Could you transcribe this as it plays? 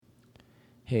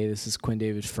Hey, this is Quinn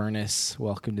David Furness.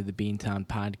 Welcome to the Beantown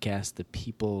Podcast, the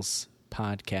People's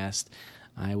Podcast.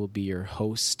 I will be your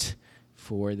host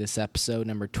for this episode,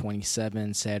 number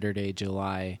 27, Saturday,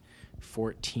 July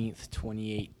 14th,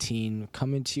 2018.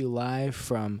 Coming to you live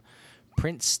from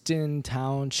Princeton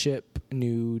Township,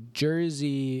 New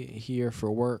Jersey, here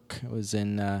for work. I was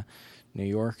in New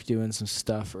York doing some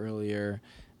stuff earlier.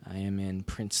 I am in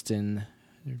Princeton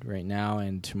right now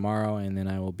and tomorrow, and then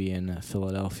I will be in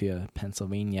Philadelphia,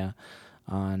 Pennsylvania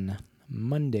on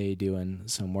Monday doing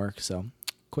some work. So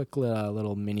quick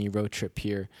little mini road trip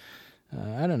here.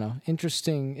 I don't know,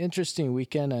 interesting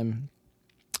weekend.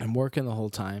 I'm working the whole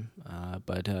time,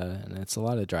 but and it's a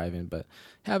lot of driving, but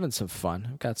having some fun.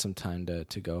 I've got some time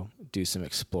to go do some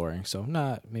exploring, so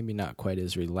maybe not quite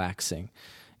as relaxing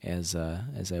as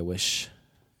I wish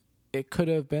it could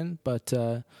have been, but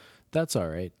that's all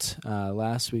right.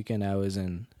 Last weekend I was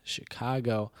in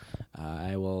Chicago.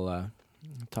 I will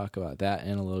talk about that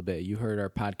in a little bit. You heard our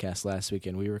podcast last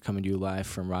weekend. We were coming to you live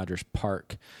from Rogers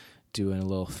Park, doing a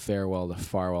little farewell to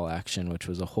Farwell action, which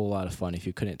was a whole lot of fun. If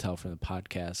you couldn't tell from the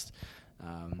podcast,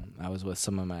 I was with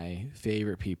some of my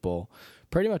favorite people,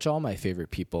 pretty much all my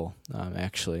favorite people,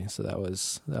 actually. So that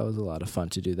was a lot of fun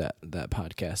to do that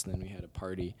podcast. And then we had a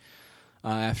party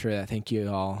after that. Thank you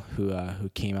all who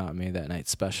came out and made that night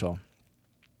special.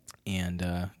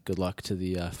 And good luck to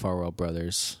the Farwell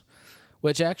brothers,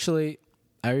 which actually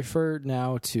I refer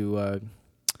now to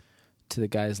the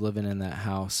guys living in that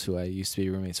house who I used to be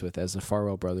roommates with as the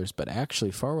Farwell brothers. But actually,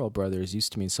 Farwell brothers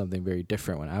used to mean something very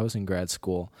different. When I was in grad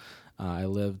school, I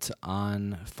lived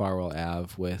on Farwell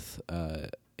Ave with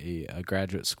a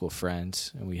graduate school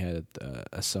friend, and we had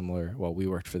a similar. Well, we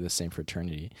worked for the same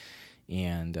fraternity,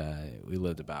 and we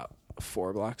lived about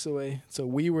 4 blocks away. So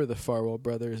we were the Farwell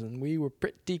brothers, and we were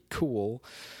pretty cool.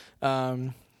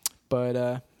 But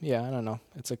yeah, I don't know.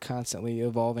 It's a constantly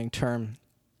evolving term.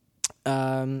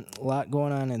 A lot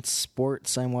going on in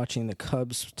sports. I'm watching the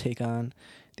Cubs take on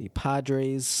the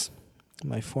Padres,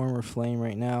 my former Flame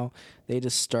right now. They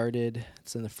just started.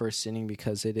 It's in the first inning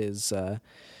because it is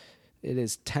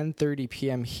 10:30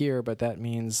 p.m. here, but that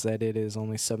means that it is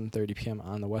only 7:30 p.m.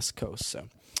 on the West Coast. So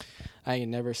I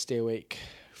can never stay awake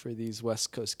for these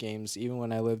West Coast games. Even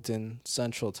when I lived in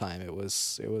Central Time, it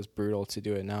was brutal to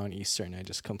do it. Now in Eastern, I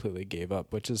just completely gave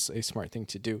up, which is a smart thing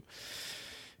to do.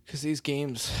 Because these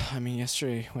games,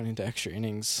 yesterday went into extra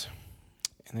innings,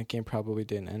 and that game probably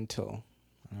didn't end till,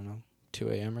 2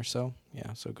 a.m. or so.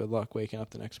 Yeah, so good luck waking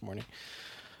up the next morning.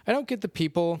 I don't get the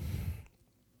people.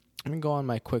 I'm going to go on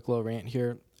my quick little rant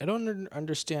here. I don't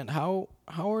understand how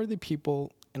are the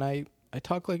people, and I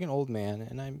talk like an old man,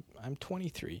 and I'm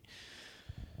 23.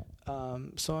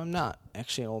 So I'm not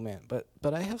actually an old man,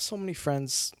 but I have so many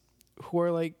friends who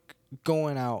are like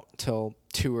going out till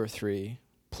 2 or 3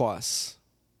 plus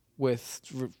with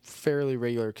fairly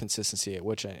regular consistency, in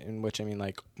which I mean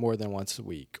like more than once a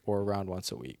week or around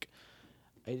once a week.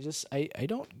 I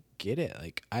don't get it.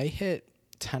 Like I hit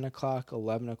 10 o'clock,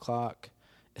 11 o'clock,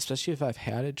 especially if I've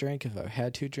had a drink, if I've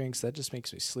had 2 drinks, that just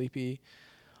makes me sleepy.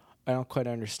 I don't quite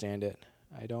understand it.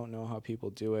 I don't know how people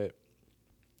do it.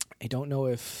 I don't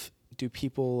know do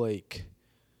people like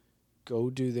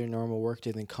go do their normal work day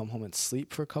and then come home and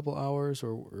sleep for a couple hours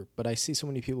but I see so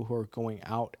many people who are going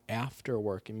out after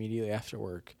work, immediately after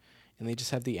work, and they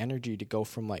just have the energy to go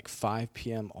from like 5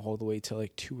 p.m. all the way to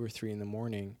like 2 or 3 in the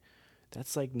morning.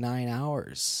 That's like 9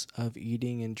 hours of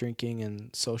eating and drinking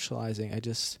and socializing. I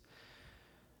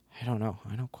don't know.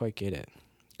 I don't quite get it.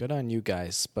 Good on you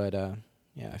guys, but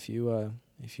yeah, if you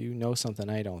know something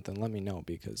I don't, then let me know,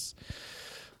 because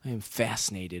I am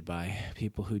fascinated by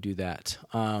people who do that.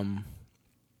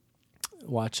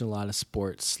 Watching a lot of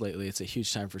sports lately. It's a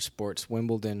huge time for sports.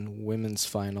 Wimbledon women's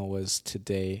final was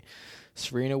today.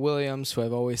 Serena Williams, who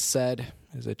I've always said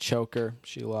is a choker,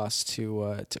 she lost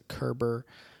to Kerber.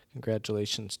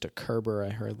 Congratulations to Kerber. I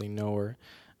hardly know her.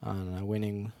 On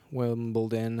winning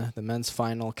Wimbledon, the men's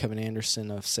final, Kevin Anderson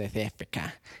of South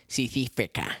Africa. South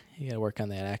Africa. You got to work on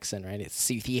that accent, right? It's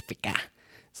South Africa.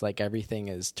 It's like everything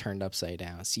is turned upside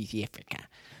down. South Africa.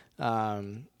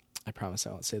 I promise I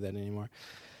won't say that anymore.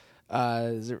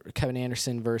 Kevin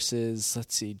Anderson versus,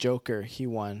 Joker. He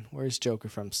won. Where's Joker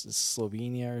from?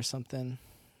 Slovenia or something?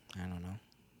 I don't know.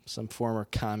 Some former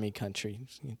commie country.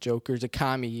 Joker's a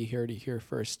commie. You heard it here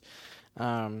first.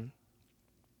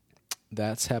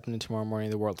 That's happening tomorrow morning.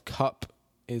 The World Cup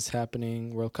is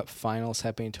happening. World Cup finals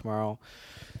happening tomorrow.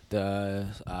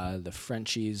 The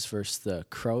Frenchies versus the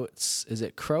Croats. Is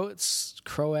it Croats?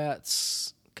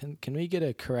 Croats? Can we get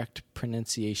a correct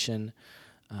pronunciation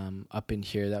up in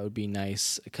here? That would be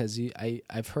nice, because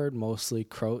I've heard mostly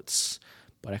Croats,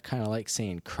 but I kind of like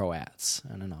saying Croats.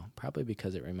 I don't know, probably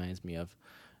because it reminds me of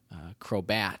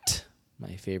Crobat,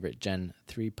 my favorite Gen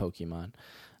 3 Pokemon.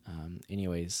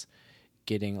 Anyways,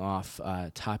 getting off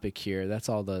topic here. That's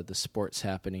all the sports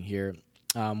happening here.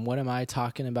 What am I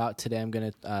talking about today? I'm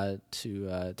going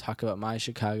to talk about my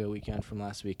Chicago weekend from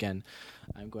last weekend.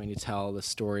 I'm going to tell the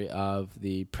story of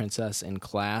the Princess in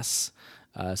Class.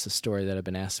 It's a story that I've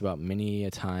been asked about many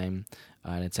a time,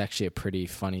 and it's actually a pretty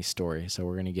funny story, so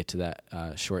we're going to get to that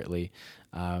shortly.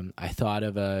 I thought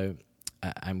of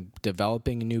I'm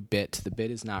developing a new bit. The bit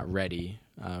is not ready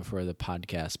for the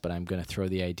podcast, but I'm going to throw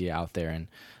the idea out there and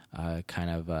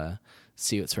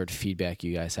see what sort of feedback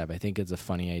you guys have. I think it's a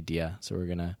funny idea, so we're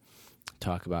going to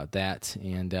talk about that.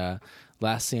 And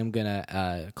lastly, I'm going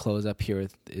to close up here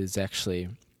with is actually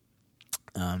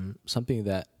something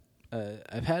that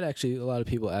I've had actually a lot of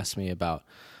people ask me about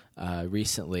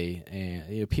recently.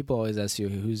 And people always ask you,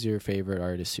 who's your favorite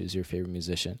artist, who's your favorite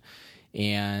musician?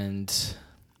 And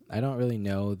I don't really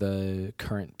know the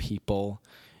current people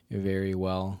very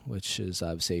well, which is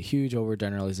obviously a huge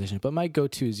overgeneralization, but my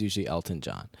go-to is usually Elton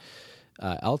John.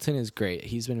 Elton is great.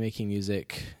 He's been making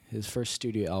music. His first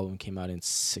studio album came out in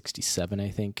 1967, I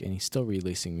think, and he's still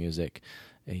releasing music.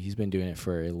 He's been doing it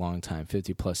for a long time,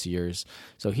 50 plus years.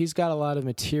 So he's got a lot of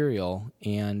material,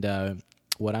 and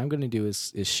what I'm going to do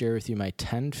is share with you my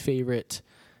 10 favorite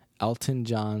Elton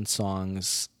John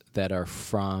songs that are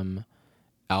from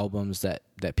albums that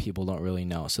people don't really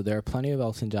know. So there are plenty of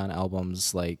Elton John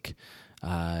albums like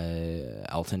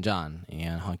Elton John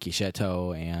and Hunky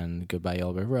Chateau and Goodbye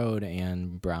Yellow Brick Road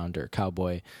and Brown Dirt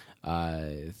Cowboy,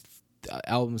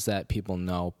 albums that people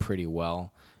know pretty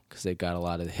well because they've got a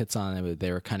lot of hits on them, but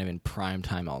they were kind of in prime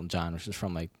time Elton John, which is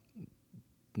from like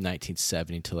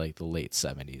 1970 to like the late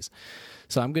 70s.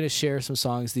 So I'm going to share some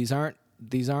songs. These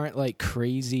aren't like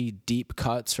crazy deep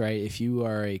cuts, right? If you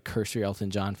are a cursory Elton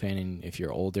John fan, and if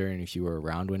you're older and if you were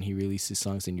around when he released these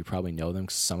songs, then you probably know them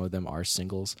because some of them are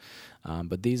singles.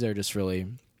 But these are just really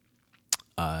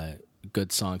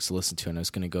good songs to listen to, and I was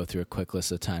going to go through a quick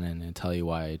list of 10 and tell you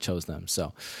why I chose them.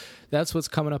 So that's what's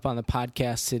coming up on the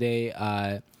podcast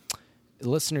today.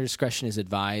 Listener discretion is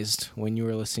advised when you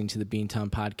are listening to the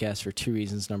Beantown podcast for two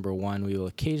reasons. Number one, we will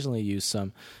occasionally use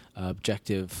some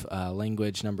objective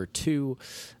language. Number two,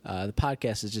 the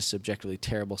podcast is just objectively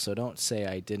terrible, so don't say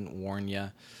I didn't warn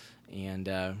you. And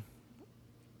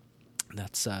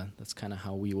that's kind of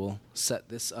how we will set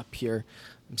this up here.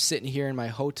 I'm sitting here in my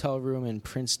hotel room in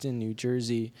Princeton, New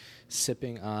Jersey,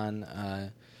 sipping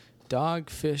on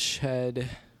Dogfish Head.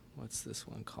 What's this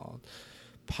one called?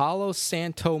 Palo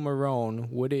Santo Marron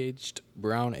wood-aged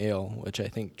brown ale, which I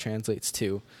think translates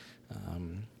to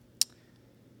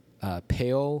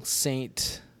Pale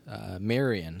Saint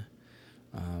Marion.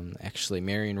 Actually,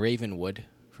 Marion Ravenwood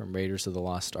from Raiders of the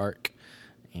Lost Ark.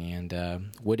 And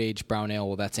wood-aged brown ale,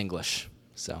 well, that's English,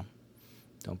 so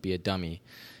don't be a dummy.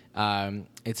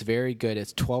 It's very good.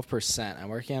 It's 12%. I'm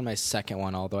working on my second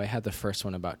one, although I had the first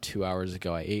one about 2 hours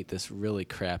ago. I ate this really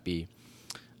crappy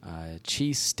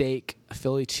cheesesteak, a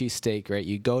Philly cheesesteak, right?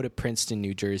 You go to Princeton,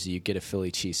 New Jersey, you get a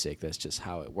Philly cheesesteak. That's just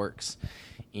how it works.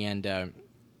 And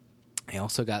I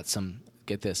also got some,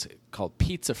 get this, called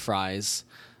pizza fries,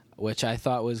 which I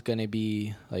thought was going to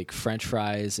be like French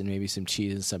fries and maybe some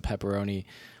cheese and some pepperoni.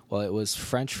 Well, it was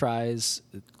French fries,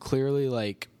 clearly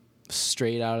like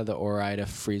straight out of the Ore-Ida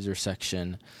freezer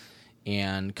section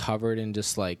and covered in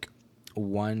just like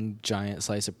one giant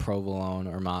slice of provolone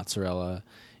or mozzarella.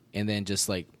 And then just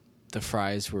like the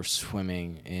fries were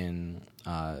swimming in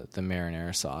the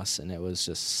marinara sauce. And it was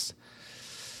just,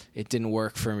 it didn't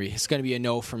work for me. It's going to be a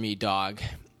no for me, dog.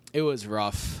 It was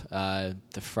rough. The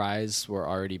fries were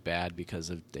already bad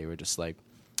because they were just like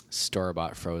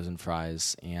store-bought frozen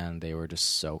fries. And they were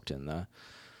just soaked in the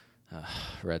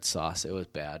red sauce. It was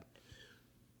bad.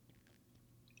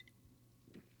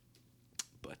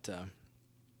 But,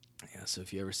 yeah, so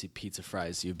if you ever see pizza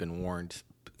fries, you've been warned.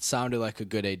 It sounded like a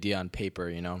good idea on paper,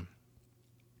 you know.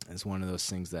 It's one of those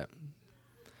things that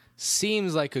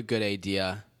seems like a good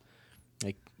idea,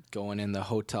 like going in the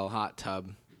hotel hot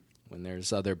tub when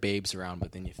there's other babes around,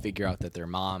 but then you figure out that they're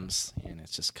moms, and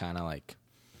it's just kind of like,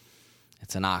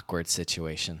 it's an awkward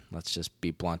situation. Let's just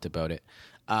be blunt about it.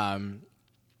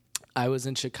 I was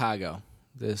in Chicago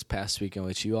this past weekend,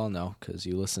 which you all know because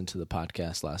you listened to the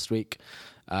podcast last week.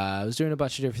 I was doing a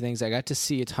bunch of different things. I got to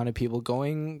see a ton of people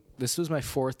going. This was my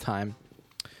fourth time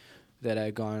that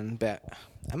I'd gone back.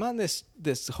 I'm on this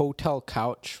hotel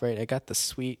couch, right? I got the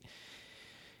suite.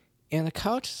 And the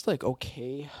couch is like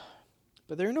okay,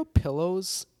 but there are no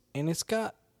pillows, and it's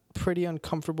got pretty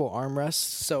uncomfortable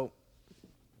armrests. So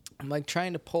I'm like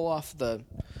trying to pull off the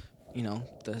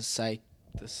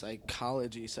the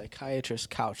psychiatrist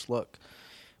couch look,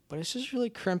 but it's just really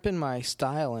crimping my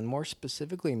style and more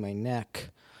specifically my neck.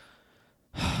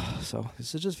 So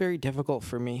this is just very difficult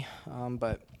for me.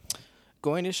 But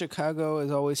going to Chicago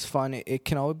is always fun. It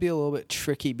can always be a little bit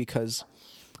tricky because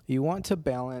you want to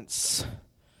balance.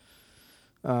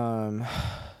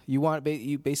 You want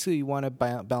to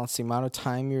balance the amount of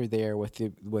time you're there with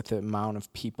the amount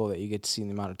of people that you get to see and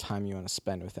the amount of time you want to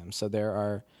spend with them. So there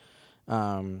are,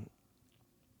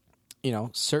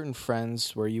 certain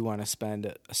friends where you want to spend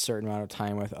a certain amount of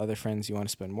time with, other friends you want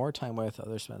to spend more time with,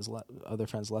 other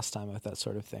friends less time with, that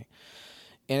sort of thing.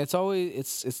 And it's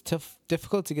always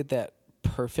difficult to get that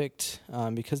perfect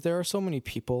because there are so many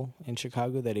people in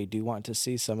Chicago that I do want to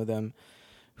see. Some of them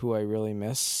who I really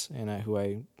miss and who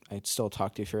I still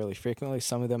talk to fairly frequently.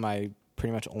 Some of them I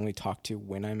pretty much only talk to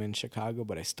when I'm in Chicago,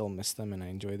 but I still miss them and I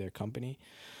enjoy their company.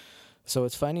 So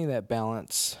it's finding that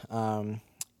balance.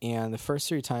 And the first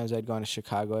 3 times I'd gone to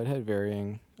Chicago, I'd had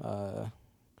varying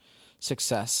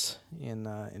success in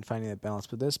finding that balance.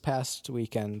 But this past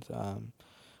weekend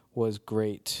was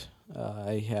great.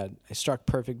 I struck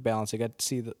perfect balance. I got to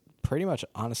see pretty much,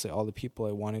 honestly, all the people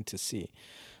I wanted to see.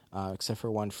 Except for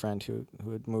one friend who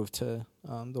had moved to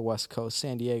the West Coast,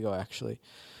 San Diego, actually,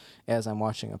 as I'm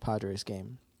watching a Padres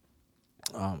game.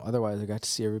 Otherwise, I got to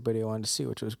see everybody I wanted to see,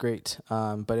 which was great.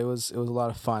 But it was a lot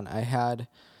of fun. I had,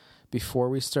 before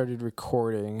we started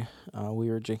recording, we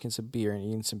were drinking some beer and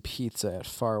eating some pizza at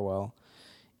Farwell,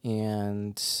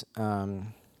 and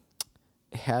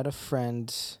had a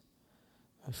friend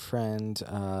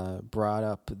brought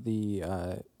up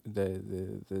the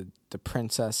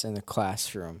princess in the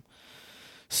classroom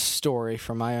story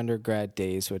from my undergrad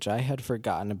days, which I had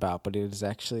forgotten about, but it is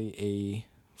actually a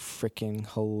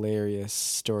freaking hilarious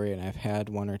story, and I've had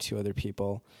 1 or 2 other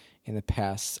people in the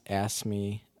past ask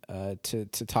me to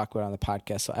talk about it on the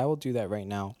podcast, so I will do that right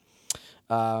now.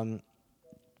 I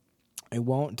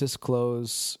won't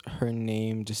disclose her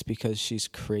name just because she's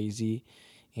crazy,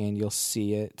 and you'll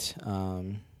see it.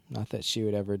 Not that she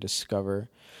would ever discover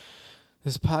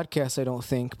this podcast, I don't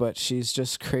think, but she's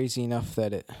just crazy enough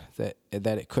that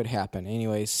it could happen.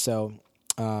 Anyways, so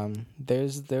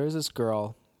there's this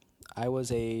girl. It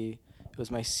was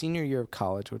my senior year of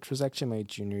college, which was actually my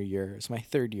junior year. It was my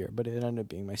 3rd year, but it ended up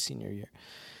being my senior year.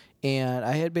 And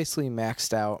I had basically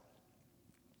maxed out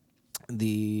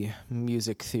the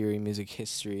music theory, music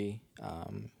history,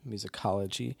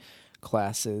 musicology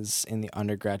classes in the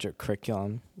undergraduate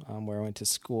curriculum where I went to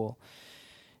school.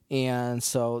 And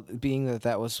so being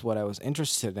that was what I was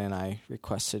interested in, I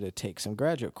requested to take some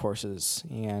graduate courses.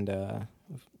 And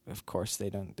of course they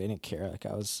didn't care. Like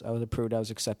I was approved, I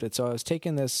was accepted. So I was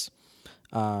taking this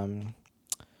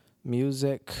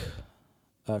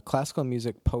classical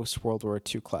music post World War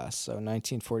II class, so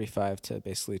 1945 to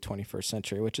basically 21st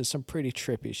century, which is some pretty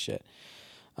trippy shit.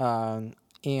 And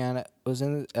I was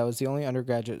the only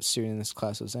undergraduate student in this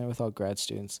class. I was in it with all grad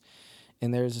students,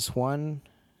 and there's this one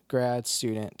grad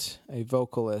student, a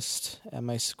vocalist at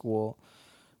my school,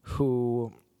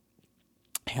 who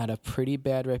had a pretty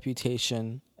bad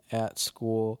reputation at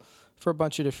school for a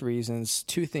bunch of different reasons.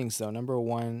 2 things, though. Number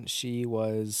 1, she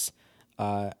was,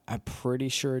 I'm pretty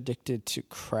sure, addicted to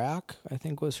crack, I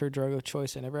think was her drug of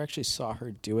choice. I never actually saw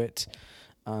her do it,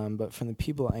 but from the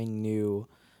people I knew,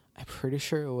 I'm pretty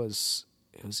sure it was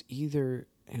either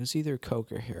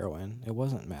coke or heroin. It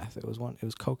wasn't meth. It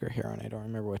was coke or heroin. I don't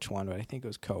remember which one, but I think it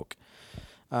was coke.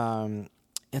 And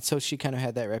so she kind of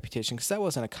had that reputation because that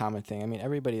wasn't a common thing. I mean,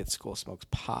 everybody at school smokes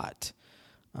pot,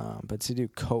 but to do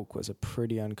coke was a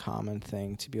pretty uncommon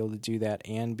thing. To be able to do that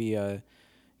and be a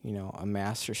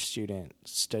master's student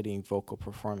studying vocal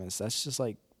performance, that's just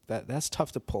like that's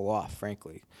tough to pull off,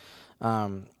 frankly.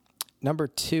 Number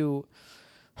 2.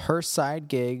 Her side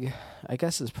gig, I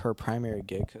guess, is her primary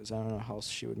gig because I don't know how else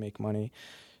she would make money.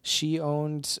 She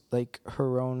owned like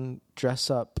her own dress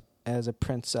up as a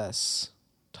princess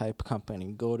type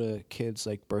company, go to kids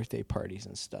like birthday parties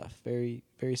and stuff. Very,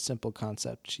 very simple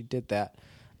concept. She did that,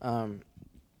 and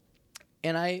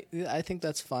I think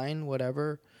that's fine.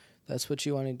 Whatever, that's what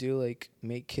you want to do. Like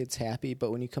make kids happy.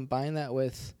 But when you combine that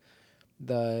with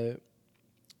the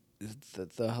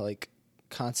like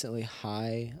constantly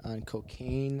high on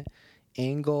cocaine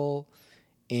angle,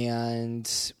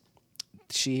 and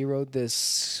she rode this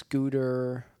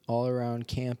scooter all around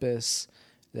campus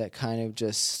that kind of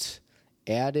just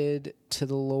added to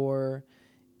the lore.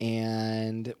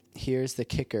 And here's the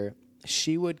kicker: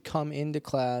 she would come into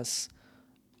class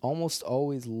almost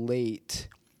always late,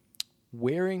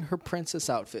 wearing her princess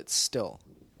outfit still.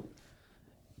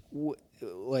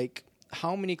 Like,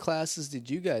 how many classes did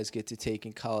you guys get to take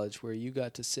in college where you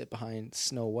got to sit behind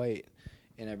Snow White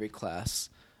in every class.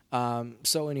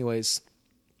 So anyways,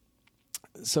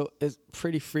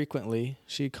 pretty frequently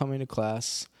she'd come into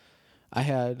class. I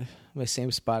had my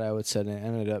same spot I would sit and it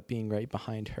ended up being right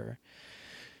behind her.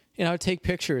 And I would take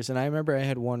pictures, and I remember I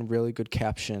had one really good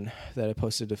caption that I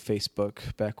posted to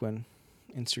Facebook back when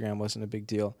Instagram wasn't a big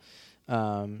deal.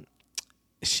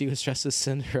 She was dressed as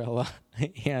Cinderella,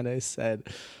 and I said,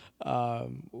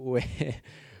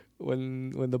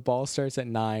 when the ball starts at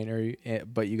 9,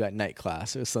 but you got night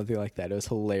class, it was something like that. It was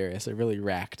hilarious. It really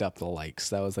racked up the likes.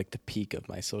 That was like the peak of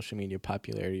my social media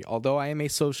popularity. Although I am a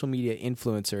social media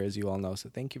influencer, as you all know, so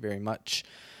thank you very much.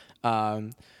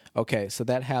 Okay, so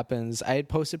that happens. I had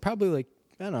posted probably like,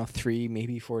 I don't know, 3,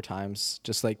 maybe 4 times,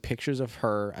 just like pictures of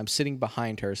her. I'm sitting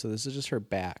behind her, so this is just her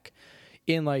back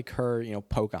in like her,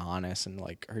 Pocahontas and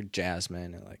like her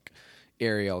Jasmine and like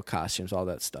Ariel costumes, all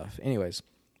that stuff. Anyways,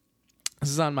 this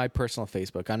is on my personal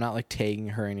Facebook. I'm not like tagging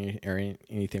her or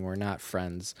anything. We're not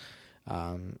friends.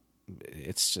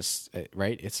 It's just,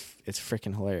 right? It's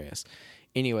freaking hilarious.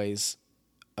 Anyways,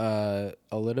 a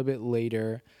little bit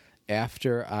later,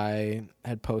 after I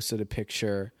had posted a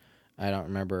picture, I don't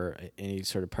remember any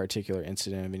sort of particular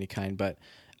incident of any kind, but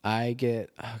I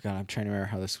get, oh God, I'm trying to remember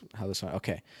how this went.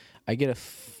 Okay. I get a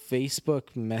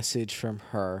Facebook message from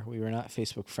her. We were not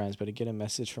Facebook friends, but I get a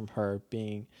message from her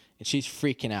and she's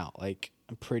freaking out. Like,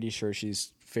 I'm pretty sure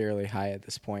she's fairly high at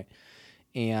this point.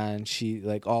 And she,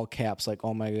 like, all caps, like,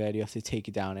 oh my God, you have to take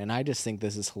it down. And I just think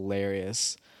this is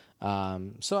hilarious.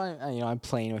 So I'm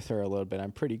playing with her a little bit.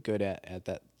 I'm pretty good at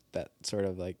that sort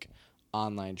of like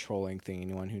online trolling thing,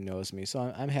 anyone who knows me.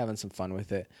 So I'm having some fun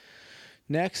with it.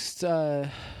 Next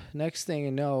thing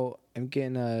you know, I'm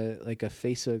getting a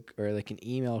Facebook or like an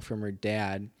email from her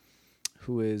dad,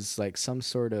 who is like some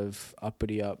sort of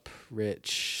uppity up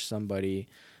rich somebody,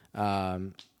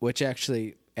 which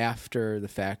actually after the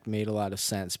fact made a lot of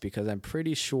sense because I'm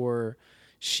pretty sure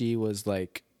she was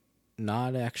like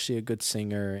not actually a good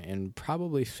singer and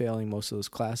probably failing most of those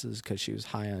classes because she was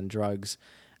high on drugs.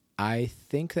 I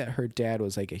think that her dad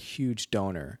was like a huge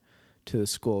donor to the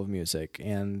School of Music,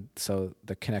 and so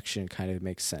the connection kind of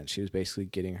makes sense. She was basically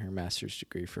getting her master's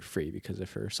degree for free because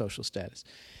of her social status.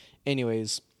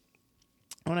 Anyways,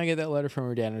 when I get that letter from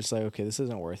her dad, I'm just like, okay, this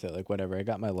isn't worth it. Like, whatever. I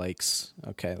got my likes.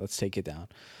 Okay, let's take it down.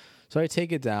 So I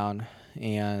take it down,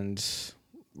 and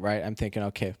right, I'm thinking,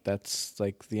 okay, that's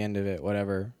like the end of it.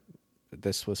 Whatever.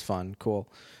 This was fun. Cool.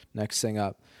 Next thing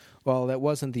up. Well, that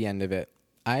wasn't the end of it.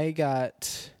 I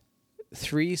got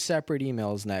 3 separate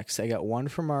emails next. I got one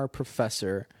from our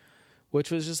professor, which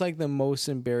was just like the most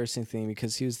embarrassing thing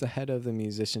because he was the head of the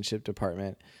musicianship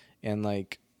department and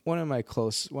like one of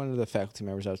the faculty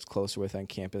members I was closer with on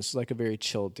campus was like a very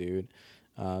chill dude.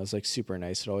 It was like super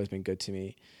nice. It always been good to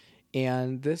me.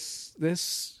 And this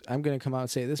I'm going to come out and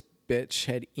say this bitch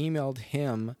had emailed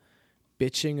him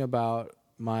bitching about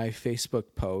my Facebook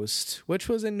post, which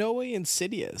was in no way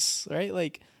insidious, right?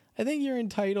 Like, I think you're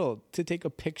entitled to take a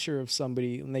picture of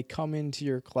somebody when they come into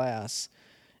your class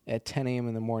at 10 a.m.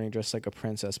 in the morning dressed like a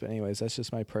princess. But anyways, that's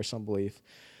just my personal belief.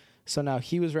 So now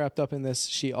he was wrapped up in this.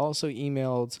 She also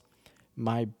emailed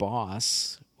my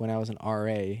boss when I was an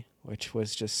RA, which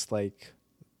was just like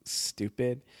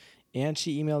stupid. And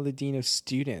she emailed the dean of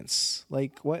students.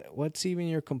 Like, what's even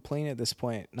your complaint at this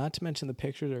point? Not to mention the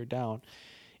pictures are down.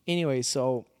 Anyway,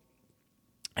 so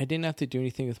I didn't have to do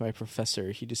anything with my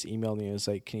professor. He just emailed me and was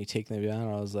like, can you take them down?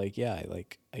 And I was like, yeah,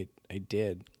 I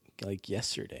did like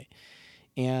yesterday.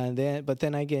 And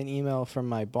then I get an email from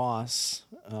my boss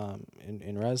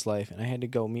in Res Life, and I had to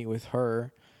go meet with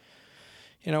her.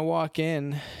 And I walk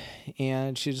in,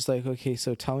 and she's just like, okay,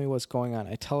 so tell me what's going on.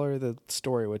 I tell her the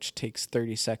story, which takes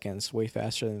 30 seconds, way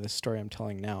faster than the story I'm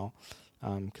telling now,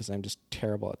 because I'm just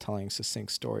terrible at telling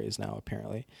succinct stories now,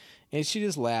 apparently. And she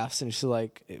just laughs, and she's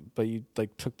like, but you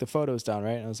like took the photos down,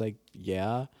 right? And I was like,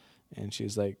 yeah. And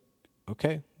she's like,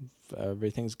 okay,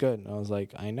 everything's good. And I was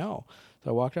like, I know.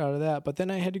 So I walked out of that. But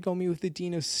then I had to go meet with the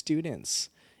dean of students.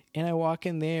 And I walk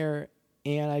in there,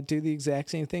 and I do the exact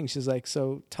same thing. She's like,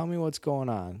 so tell me what's going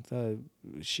on.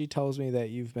 She tells me that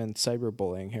you've been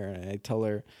cyberbullying her. And I tell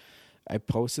her, I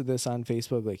posted this on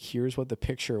Facebook. Like, here's what the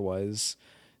picture was.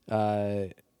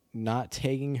 Not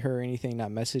tagging her or anything,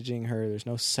 not messaging her. There's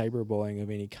no cyberbullying of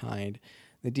any kind.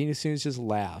 The dean of students just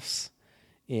laughs.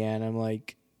 And I'm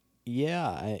like,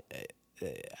 yeah,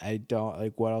 I don't,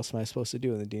 like, what else am I supposed to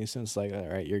do? And the dean of students is like, all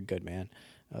right, you're good, man.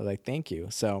 I was like, thank you.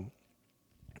 So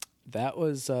that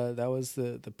was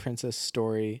the princess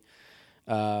story.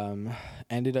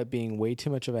 Ended up being way too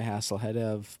much of a hassle. Had to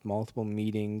have multiple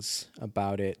meetings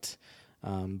about it.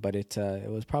 But it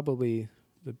was probably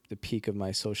the peak of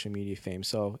my social media fame.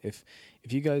 So if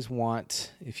you guys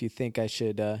want, if you think I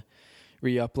should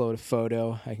re-upload a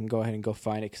photo, I can go ahead and go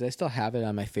find it, because I still have it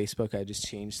on my Facebook. I just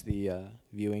changed the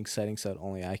viewing settings so that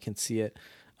only I can see it,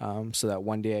 so that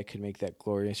one day I could make that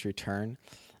glorious return.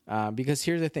 Because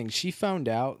here's the thing, she found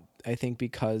out, I think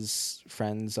because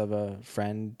friends of a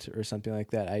friend or something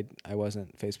like that. I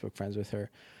wasn't Facebook friends with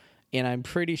her, and I'm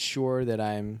pretty sure that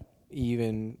I'm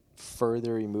even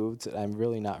further removed. I'm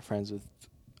really not friends with,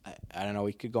 I don't know,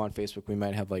 we could go on Facebook, we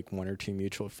might have like one or two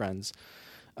mutual friends,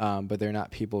 but they're not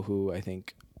people who I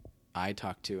think I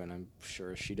talk to, and I'm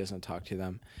sure she doesn't talk to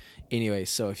them. Anyway,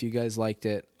 so if you guys liked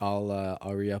it, I'll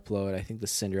re-upload. I think the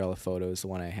Cinderella photo is the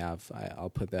one I have. I'll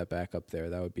put that back up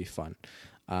there. That would be fun.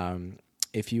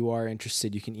 If you are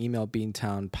interested, you can email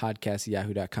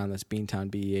beantownpodcast@yahoo.com. That's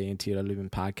Beantown, BEANTOWN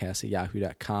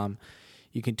podcast@yahoo.com.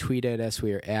 You can tweet at us.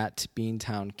 We are at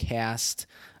BeantownCast.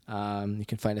 You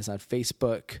can find us on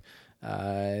Facebook.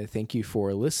 Thank you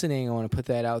for listening. I want to put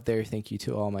that out there. Thank you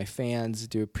to all my fans.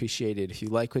 Do appreciate it. If you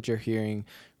like what you're hearing,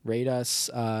 rate us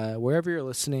wherever you're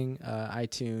listening.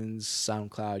 iTunes,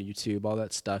 SoundCloud, YouTube, all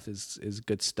that stuff is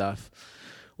good stuff.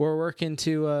 We're working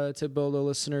to build a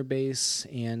listener base,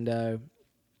 and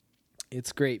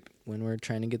it's great when we're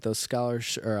trying to get those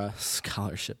scholarship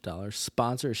dollars,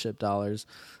 sponsorship dollars,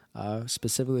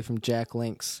 specifically from Jack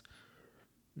Links.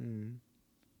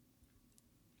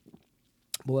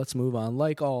 Well, let's move on.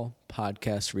 Like all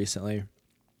podcasts recently,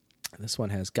 this one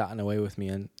has gotten away with me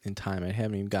in time. I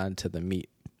haven't even gotten to the meat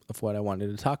of what I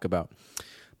wanted to talk about.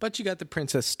 But you got the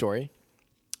princess story,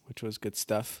 which was good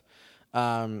stuff.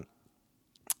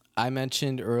 I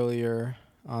mentioned earlier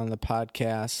on the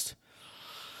podcast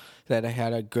that I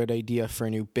had a good idea for a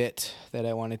new bit that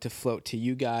I wanted to float to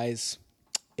you guys.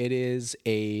 This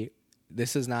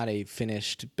is not a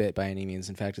finished bit by any means.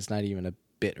 In fact, it's not even a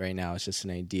bit right now. It's just an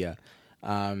idea.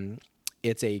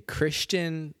 It's a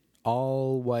Christian,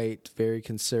 all-white, very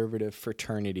conservative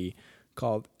fraternity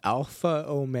called Alpha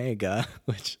Omega,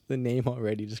 which the name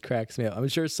already just cracks me up. I'm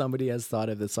sure somebody has thought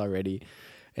of this already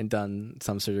and done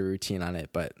some sort of routine on it,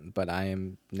 but I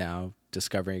am now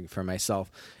discovering for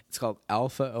myself. It's called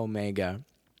Alpha Omega,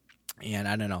 and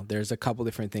I don't know, there's a couple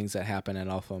different things that happen at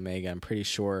Alpha Omega. I'm pretty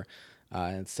sure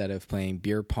instead of playing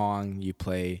beer pong, you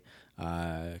play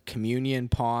communion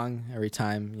pong. Every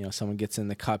time someone gets in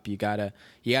the cup, you gotta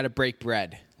break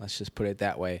bread. Let's just put it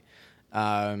that way.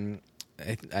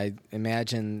 I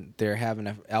imagine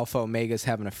Alpha Omega's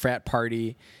having a frat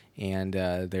party, and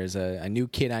there's a new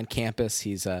kid on campus.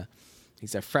 He's a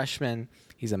freshman.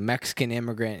 He's a Mexican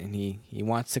immigrant, and he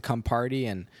wants to come party,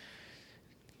 and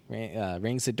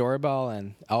rings the doorbell,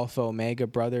 and Alpha Omega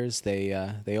brothers,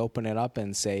 they open it up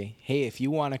and say, hey, if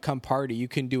you want to come party, you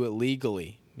can do it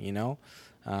legally.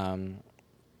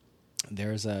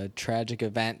 There's a tragic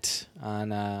event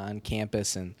on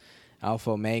campus, and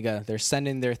Alpha Omega, they're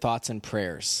sending their thoughts and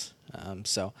prayers.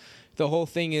 So the whole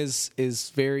thing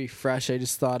is very fresh. I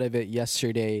just thought of it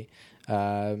yesterday.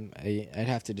 I'd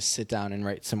have to just sit down and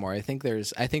write some more. I think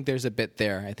there's a bit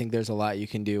there. I think there's a lot you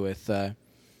can do with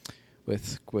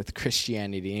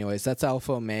Christianity. Anyways, that's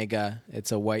Alpha Omega.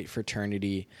 It's a white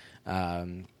fraternity.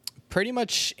 Pretty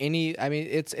much it's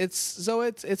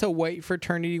a white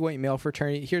fraternity, white male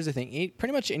fraternity. Here's the thing.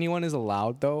 Pretty much anyone is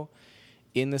allowed, though,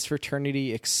 in this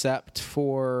fraternity, except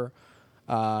for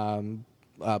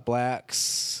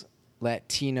blacks,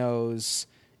 Latinos,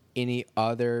 any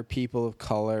other people of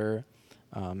color,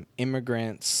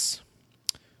 immigrants,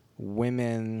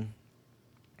 women,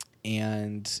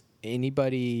 and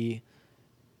anybody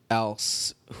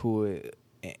else who,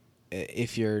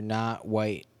 if you're not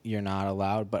white, you're not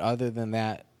allowed. But other than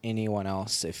that, anyone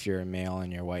else, if you're a male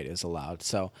and you're white, is allowed.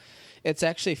 So it's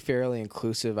actually fairly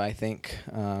inclusive, I think.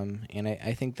 And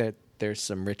I think that there's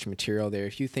some rich material there.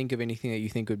 If you think of anything that you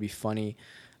think would be funny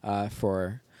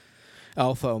for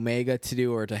Alpha Omega to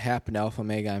do or to happen to Alpha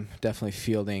Omega, I'm definitely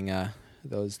fielding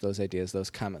those ideas, those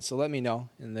comments. So let me know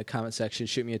in the comment section.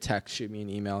 Shoot me a text, shoot me an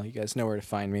email. You guys know where to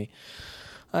find me.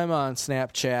 I'm on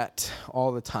Snapchat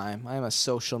all the time. I'm a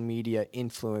social media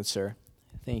influencer.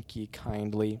 Thank you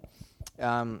kindly.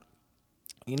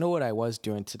 You know what I was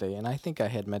doing today, and I think I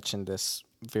had mentioned this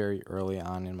very early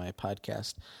on in my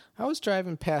podcast. I was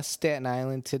driving past Staten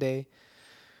Island today.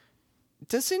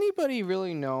 Does anybody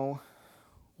really know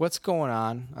what's going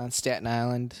on Staten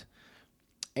Island?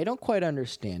 I don't quite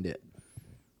understand it.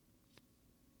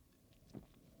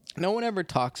 No one ever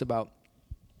talks about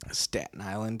Staten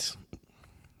Island.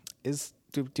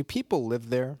 Do people live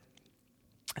there?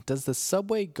 Does the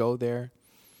subway go there?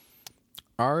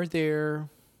 Are there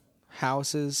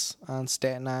houses on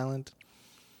Staten Island?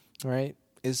 Right?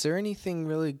 is there anything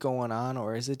really going on,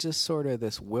 or is it just sort of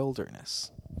this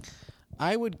wilderness?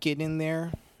 I would get in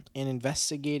there and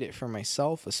investigate it for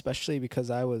myself, especially because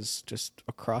I was just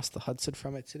across the Hudson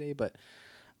from it today. But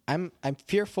I'm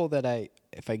fearful that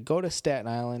if I go to Staten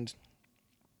Island,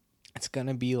 it's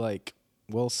gonna be like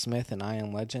Will Smith and I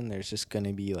Am Legend. There's just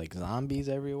gonna be like zombies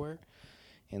everywhere,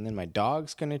 and then my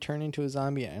dog's gonna turn into a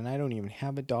zombie, and I don't even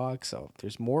have a dog, so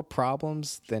there's more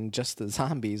problems than just the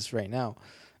zombies right now.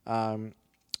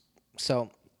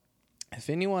 So, if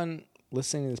anyone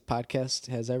listening to this podcast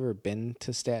has ever been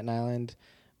to Staten Island,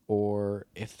 or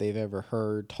if they've ever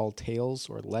heard tall tales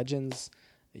or legends,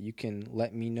 you can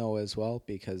let me know as well,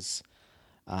 because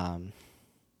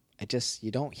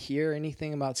you don't hear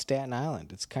anything about Staten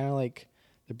Island. It's kind of like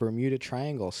the Bermuda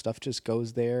Triangle. Stuff just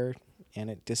goes there and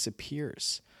it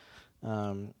disappears.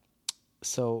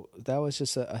 So that was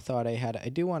just a thought I had. I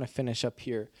do want to finish up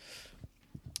here.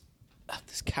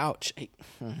 This couch.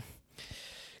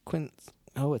 Quinn.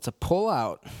 Oh, it's a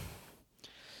pull-out.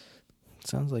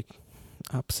 Sounds like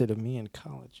opposite of me in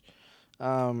college.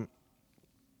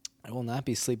 I will not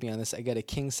be sleeping on this. I got a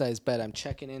king-size bed. I'm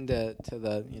checking into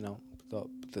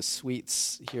the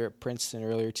suites here at Princeton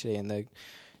earlier today, and the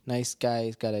nice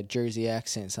guy's got a Jersey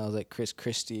accent. Sounds like Chris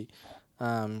Christie.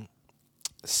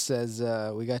 Says,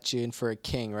 we got you in for a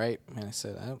king, right? And I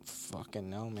said, I don't fucking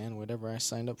know, man. Whatever I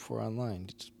signed up for online,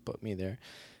 just put me there.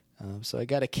 So I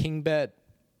got a king bed.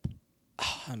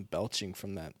 Oh, I'm belching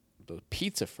from those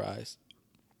pizza fries.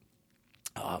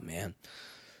 Oh, man.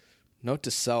 Note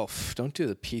to self, don't do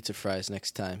the pizza fries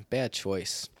next time. Bad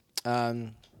choice.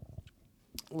 Let's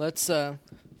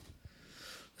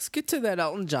get to that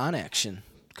Elton John action,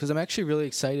 because I'm actually really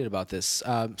excited about this.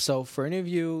 So for any of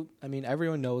you, I mean,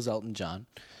 everyone knows Elton John.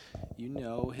 You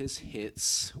know his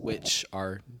hits, which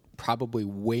are probably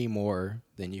way more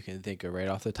than you can think of. Right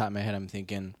off the top of my head, I'm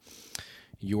thinking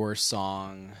Your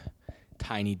Song,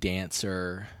 Tiny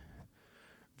Dancer,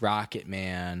 Rocket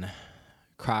Man,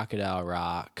 Crocodile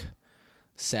Rock,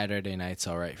 Saturday Night's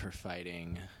All Right for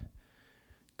Fighting,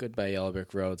 Goodbye Yellow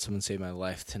Brick Road, Someone Saved My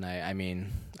Life Tonight. I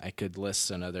mean, I could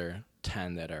list another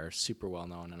 10 that are super well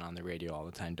known and on the radio all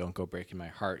the time. Don't Go Breaking My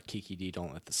Heart, Kiki D,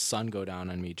 Don't Let the Sun Go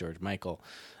Down on Me, George Michael.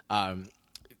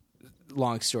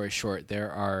 Long story short,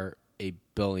 there are a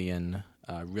billion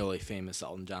really famous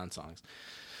Elton John songs.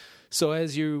 So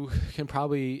as you can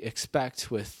probably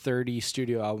expect, with 30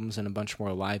 studio albums and a bunch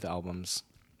more live albums,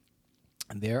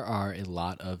 there are a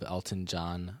lot of Elton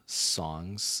John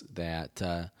songs that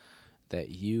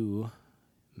you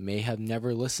may have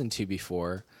never listened to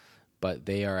before, but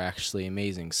they are actually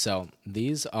amazing. So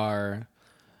these are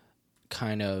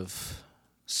kind of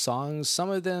songs. Some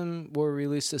of them were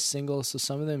released as singles, so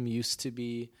some of them used to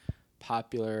be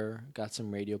popular, got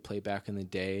some radio play back in the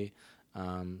day.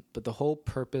 But the whole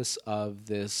purpose of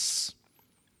this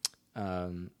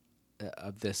top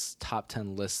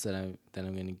 10 list that I'm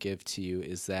going to give to you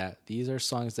is that these are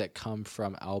songs that come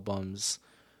from albums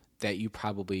that you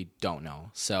probably don't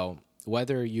know. So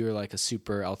whether you're like a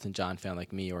super Elton John fan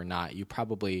like me or not, you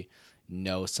probably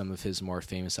know some of his more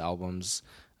famous albums.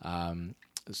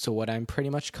 So what I'm pretty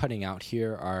much cutting out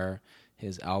here are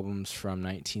his albums from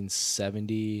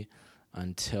 1970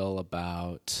 until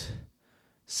about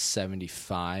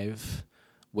 75,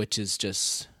 which is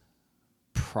just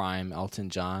prime Elton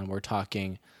John. We're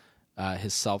talking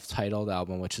his self-titled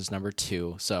album, which is number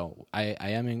 2. So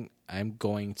I'm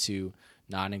going to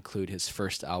not include his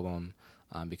first album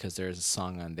because there's a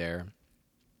song on there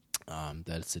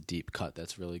that's a deep cut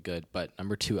that's really good. But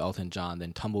number 2, Elton John,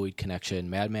 then Tumbleweed Connection,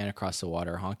 Madman Across the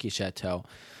Water, Honky Chateau,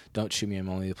 Don't Shoot Me, I'm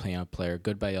Only the Piano Player,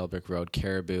 Goodbye Yellow Brick Road,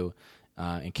 Caribou,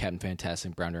 and Captain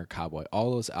Fantastic, Brown Dirt Cowboy.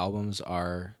 All those albums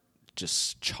are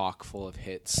just chock full of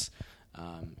hits,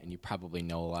 and you probably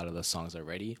know a lot of those songs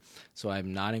already. So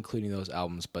I'm not including those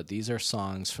albums, but these are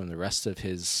songs from the rest of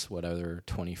his,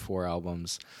 24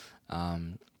 albums,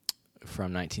 from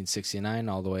 1969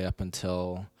 all the way up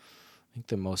until, I think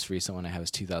the most recent one I have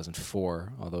is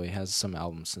 2004, although he has some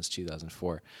albums since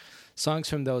 2004. Songs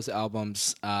from those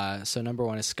albums, so number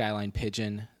 1 is Skyline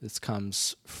Pigeon. This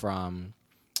comes from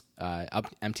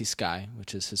Empty Sky,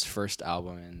 which is his first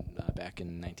album back in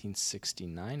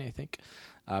 1969, I think.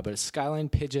 But Skyline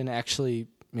Pigeon, actually,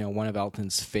 one of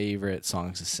Elton's favorite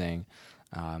songs to sing.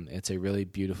 It's a really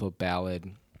beautiful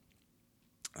ballad.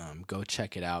 Go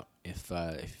check it out. If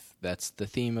that's the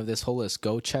theme of this whole list,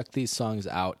 go check these songs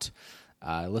out.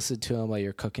 Listen to them while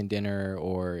you're cooking dinner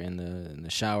or in the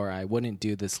shower. I wouldn't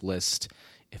do this list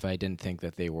if I didn't think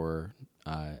that they were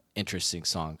interesting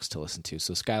songs to listen to.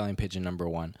 So Skyline Pigeon, number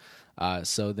 1.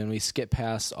 So then we skip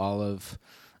past all of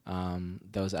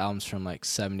those albums from like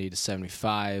 70 to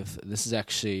 75. This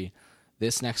next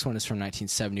one is from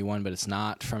 1971, but it's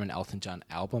not from an Elton John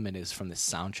album. It is from the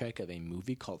soundtrack of a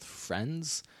movie called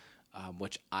Friends,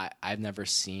 which I've never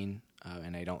seen,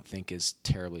 and I don't think is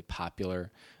terribly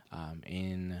popular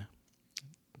in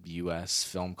U.S.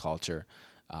 film culture.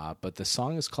 But the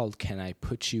song is called Can I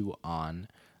Put You On?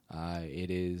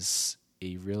 It is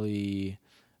a really,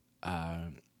 I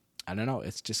don't know,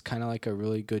 it's just kind of like a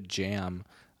really good jam.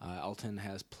 Elton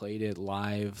has played it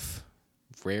live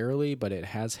rarely, but it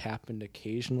has happened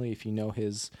occasionally. If you know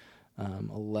his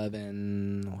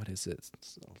 17,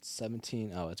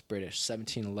 it's British,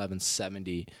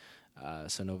 17/11/70,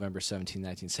 so November 17,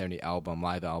 1970 album,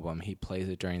 live album, he plays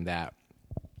it during that.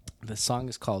 The song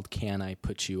is called Can I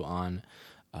Put You On?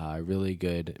 Really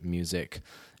good music.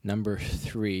 Number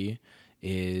 3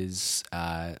 is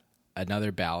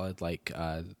another ballad like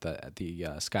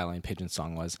the Skyline Pigeon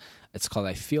song was. It's called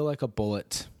I Feel Like a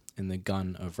Bullet in the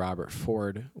Gun of Robert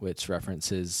Ford, which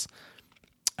references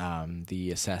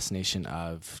the assassination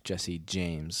of Jesse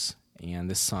James. And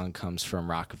this song comes from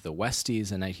Rock of the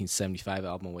Westies, a 1975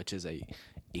 album, which is a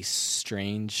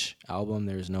strange album.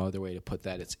 There's no other way to put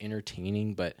that. It's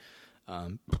entertaining, but I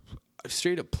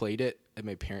straight up played it at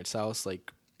my parents' house,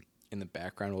 like in the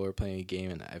background while we were playing a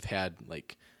game, and I've had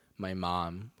like my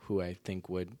mom, who I think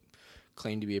would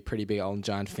claim to be a pretty big Elton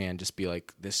John fan, just be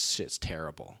like, this shit's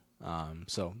terrible.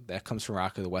 So that comes from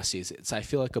Rock of the Westies. It's I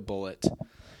Feel Like a Bullet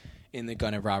in the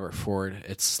Gun of Robert Ford.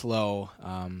 It's slow.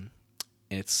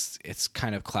 It's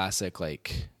kind of classic,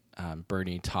 like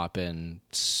Bernie Taupin,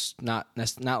 not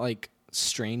like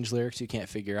strange lyrics you can't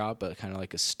figure out, but kind of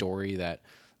like a story that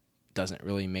doesn't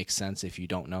really make sense if you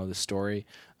don't know the story.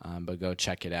 But go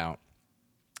check it out.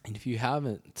 And if you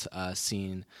haven't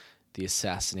seen the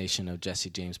assassination of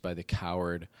Jesse James by the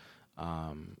coward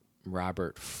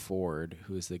Robert Ford,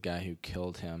 who is the guy who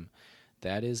killed him,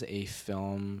 that is a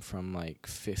film from like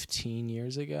 15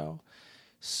 years ago,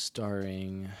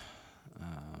 starring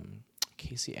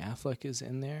Casey Affleck is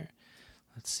in there.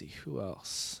 Let's see, who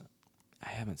else? I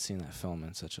haven't seen that film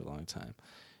in such a long time.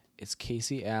 It's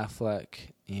Casey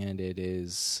Affleck, and it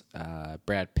is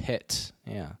Brad Pitt.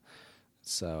 Yeah.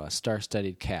 So a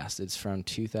star-studded cast. It's from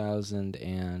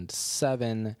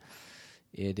 2007.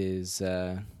 It is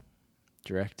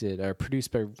directed or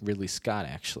produced by Ridley Scott,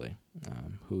 actually,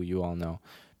 who you all know.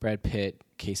 Brad Pitt,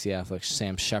 Casey Affleck,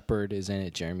 Sam Shepard is in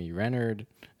it. Jeremy Renner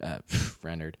is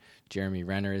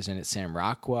in it. Sam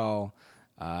Rockwell.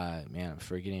 Man, I'm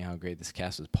forgetting how great this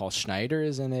cast was. Paul Schneider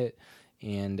is in it,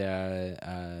 and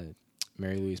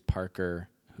Mary Louise Parker,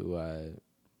 who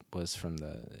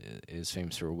is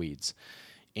famous for Weeds.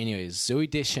 Anyways, Zooey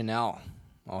Deschanel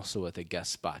also with a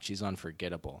guest spot. She's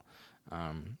unforgettable.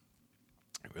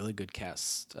 Really good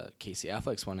cast. Casey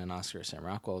Affleck's won an Oscar. Sam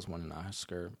Rockwell's won an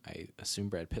Oscar. I assume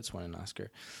Brad Pitt's won an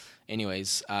Oscar.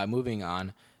 Anyways, moving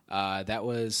on. That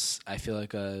was I Feel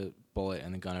Like a Bullet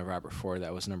in the Gun of Robert Ford.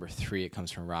 That was number 3. It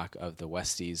comes from Rock of the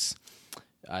Westies.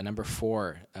 Number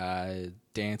 4,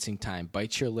 Dancing Time.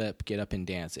 Bite Your Lip, Get Up and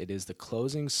Dance. It is the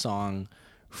closing song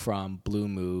from Blue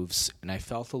Moves, and I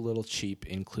felt a little cheap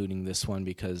including this one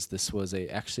because this was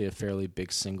actually a fairly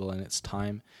big single in its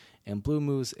time, and Blue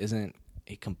Moves isn't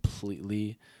a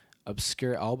completely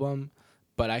obscure album,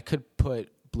 but I could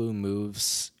put Blue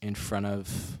Moves in front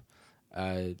of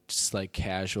just like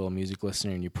casual music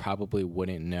listener, and you probably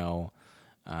wouldn't know.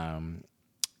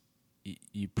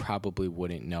 You probably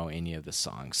wouldn't know any of the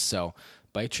songs. So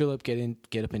Bite Your Lip,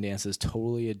 Get Up and Dance is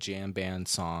totally a jam band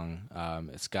song.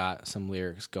 It's got some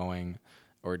lyrics going,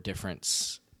 or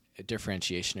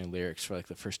differentiation in lyrics for like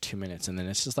the first 2 minutes, and then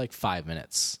it's just like 5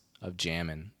 minutes of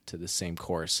jamming to the same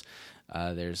chorus.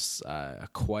 There's a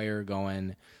choir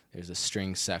going, there's a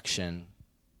string section,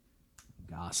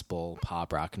 gospel,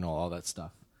 pop, rock and roll, all that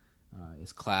stuff.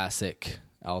 It's classic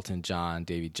Elton John,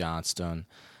 Davy Johnstone.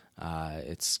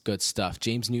 It's good stuff.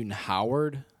 James Newton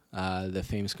Howard, the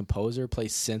famous composer,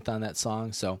 plays synth on that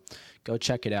song, so go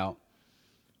check it out.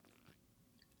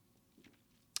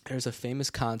 There's a famous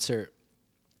concert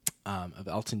of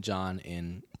Elton John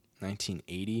in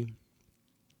 1980,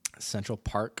 Central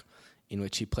Park, in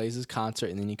which he plays his concert,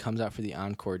 and then he comes out for the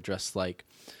encore dressed like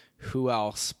who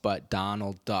else but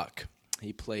Donald Duck.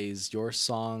 He plays Your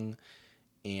Song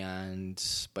and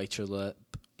Bite Your Lip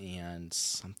and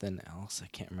something else. I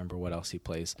can't remember what else he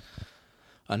plays.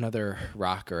 Another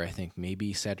rocker, I think.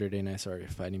 Maybe Saturday Night Sorry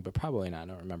for Fighting, but probably not. I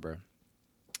don't remember.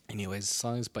 Anyways, the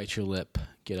song is Bite Your Lip,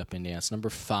 Get Up and Dance. Number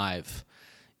 5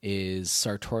 is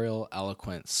Sartorial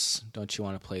Eloquence. Don't You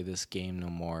Want to Play This Game No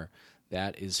More?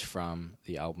 That is from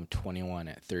the album 21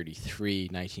 at 33,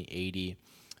 1980.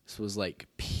 This was like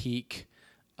peak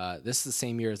This is the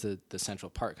same year as the Central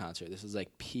Park concert. This is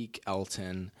like peak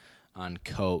Elton on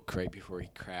coke right before he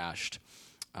crashed.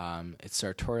 It's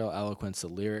sartorial eloquence. The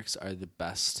lyrics are the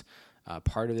best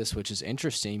part of this, which is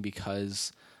interesting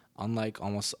because unlike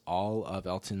almost all of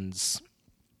Elton's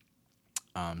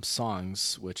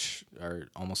songs, which are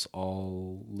almost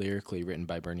all lyrically written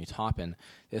by Bernie Taupin,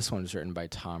 this one is written by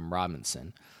Tom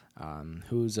Robinson,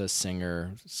 who's a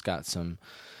singer. He's got some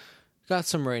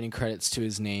writing credits to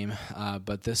his name,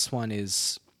 but this one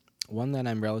is one that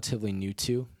I'm relatively new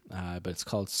to, but it's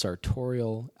called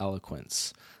Sartorial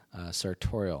Eloquence.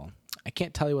 Sartorial. I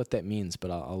can't tell you what that means,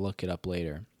 but I'll look it up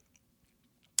later.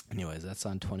 Anyways, that's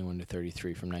on 21 to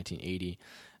 33 from 1980.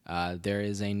 There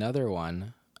is another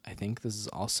one. I think this is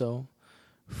also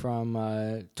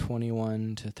from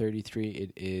 21 to 33.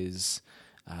 It is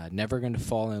Never Gonna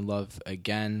Fall in Love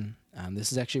Again.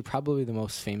 This is actually probably the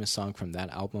most famous song from that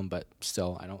album, but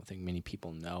still, I don't think many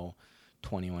people know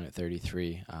 21 at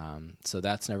 33. So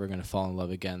that's Never Gonna Fall in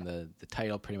Love Again. The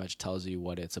title pretty much tells you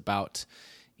what it's about,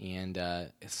 and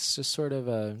it's just sort of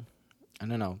I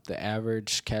don't know, the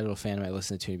average casual fan might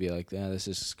listen to it and be like, yeah, this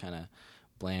is just kind of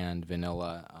bland,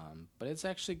 vanilla, but it's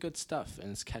actually good stuff,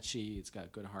 and it's catchy, it's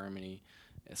got good harmony.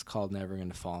 It's called Never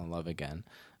Gonna Fall in Love Again.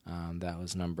 That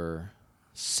was number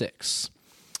 6.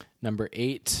 Number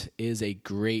 8 is a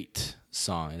great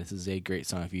song. This is a great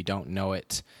song. If you don't know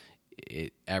it,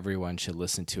 everyone should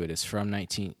listen to it. It's from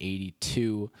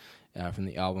 1982, from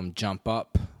the album Jump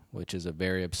Up, which is a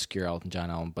very obscure Elton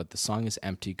John album, but the song is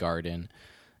Empty Garden.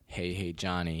 Hey, Hey,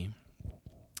 Johnny.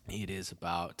 It is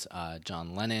about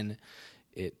John Lennon.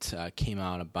 It came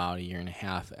out about a year and a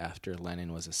half after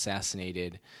Lennon was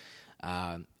assassinated.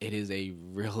 It is a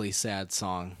really sad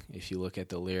song if you look at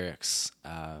the lyrics.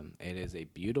 It is a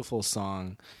beautiful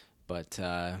song, but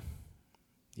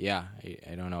yeah,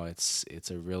 I don't know. It's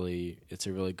a really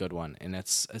good one, and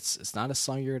it's not a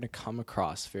song you're going to come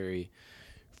across very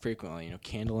frequently. You know,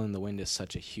 Candle in the Wind is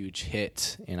such a huge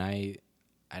hit, and I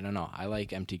don't know. I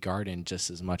like Empty Garden just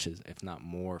as much as, if not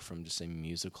more, from just a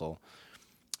musical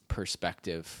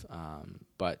perspective.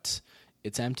 But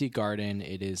it's Empty Garden.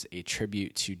 It is a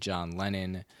tribute to John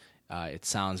Lennon. It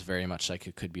sounds very much like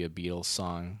it could be a Beatles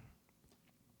song.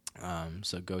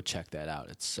 So go check that out.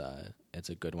 It's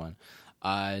a good one.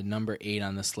 Number 8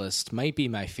 on this list might be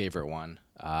my favorite one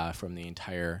from the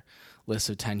entire list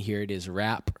of 10 here. It is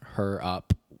Wrap Her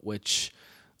Up, which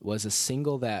was a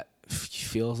single that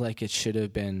feels like it should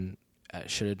have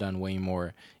done way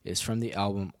more. It's from the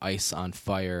album Ice on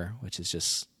Fire, which is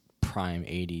just prime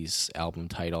 80s album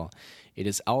title. It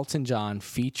is Elton John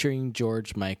featuring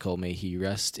George Michael. May he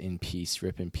rest in peace.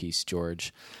 Rip in peace,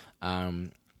 George.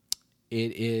 It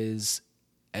is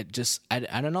I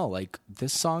don't know, like,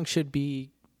 this song should be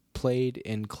played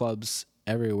in clubs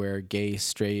everywhere, gay,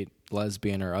 straight,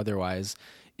 lesbian, or otherwise.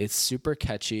 It's super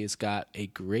catchy. It's got a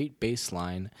great bass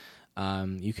line.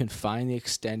 You can find the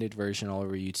extended version all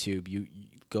over YouTube. You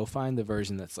go find the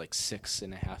version that's like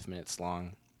 6.5 minutes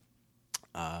long.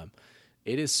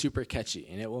 It is super catchy,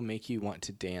 and it will make you want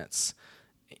to dance.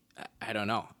 I don't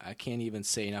know. I can't even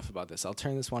say enough about this. I'll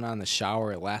turn this one on in the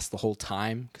shower. It lasts the whole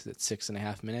time because it's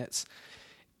 6.5 minutes.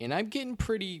 And I'm getting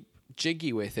pretty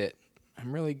jiggy with it.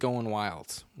 I'm really going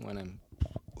wild when I'm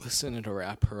listening to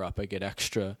Wrap Her Up. I get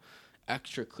extra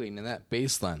clean. And that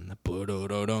bass line, the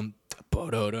bo-do-do-dum,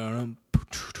 bo-do-do-dum,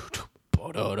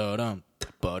 bo-do-do-dum,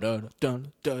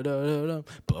 bo-do-do-dum,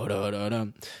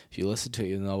 bo-do-do-dum. If you listen to it,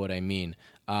 you'll know what I mean.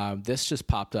 This just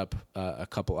popped up a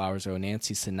couple hours ago.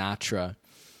 Nancy Sinatra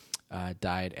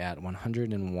died at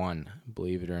 101,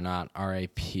 believe it or not.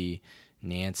 R.I.P.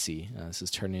 Nancy. This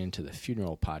is turning into the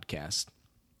funeral podcast.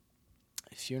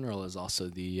 Funeral is also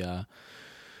the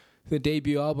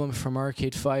debut album from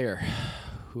Arcade Fire,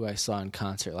 who I saw in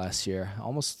concert last year,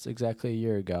 almost exactly a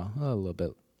year ago. A little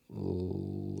bit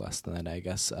less than that, I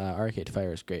guess. Arcade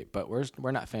Fire is great, but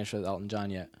we're not finished with Elton John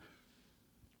yet.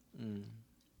 I'm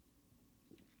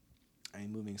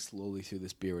moving slowly through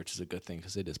this beer, which is a good thing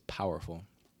because it is powerful.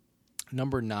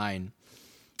 Number 9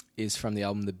 is from the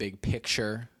album The Big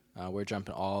Picture. We're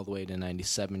jumping all the way to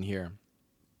 97 here.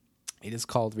 It is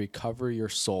called Recover Your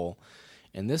Soul.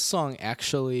 And this song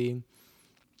actually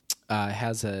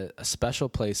has a special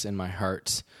place in my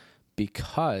heart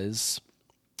because,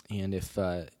 and if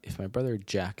my brother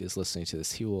Jack is listening to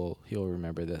this, he'll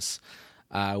remember this.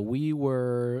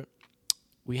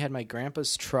 We had my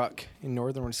grandpa's truck in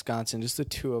northern Wisconsin, just the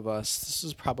two of us.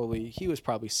 He was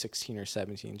probably 16 or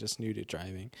 17, just new to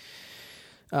driving.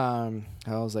 I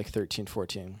was like 13,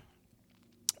 14.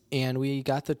 And we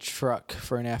got the truck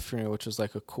for an afternoon, which was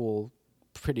like a cool,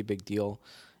 pretty big deal.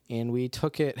 and we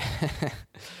took it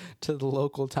to the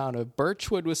local town of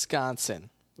Birchwood, Wisconsin,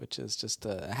 which is just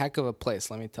a heck of a place,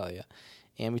 let me tell you.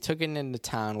 And we took it into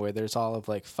town where there's all of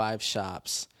like 5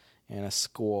 shops and a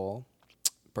school.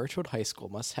 Birchwood High School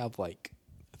must have like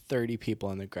 30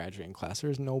 people in the graduating class.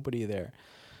 There's nobody there.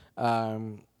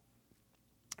 And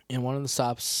one of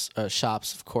the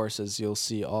shops, of course, as you'll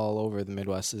see all over the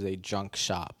Midwest, is a junk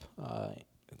shop.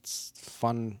 It's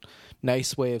fun,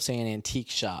 nice way of saying antique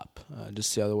shop,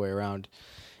 just the other way around.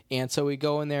 And so we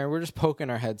go in there, we're just poking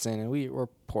our heads in, and we're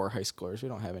poor high schoolers. We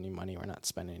don't have any money. We're not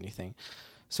spending anything.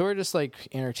 So we're just like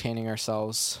entertaining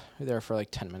ourselves. We're there for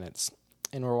like 10 minutes.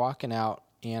 And we're walking out,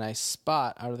 and I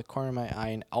spot out of the corner of my eye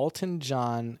an Elton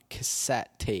John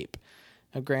cassette tape.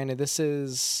 Now, granted, this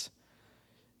is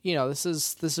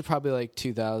probably like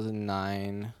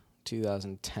 2009,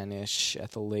 2010-ish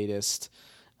at the latest.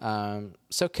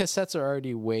 So cassettes are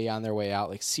already way on their way out.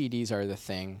 Like CDs are the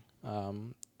thing.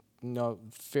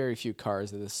 Very few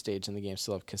cars at this stage in the game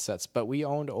still have cassettes. But we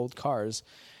owned old cars,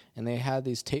 and they had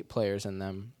these tape players in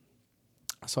them.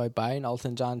 So I buy an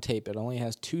Elton John tape. It only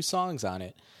has 2 songs on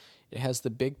it. It has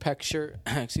the big picture,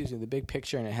 and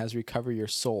it has Recover Your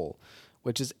Soul,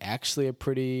 which is actually a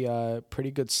pretty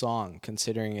good song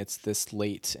considering it's this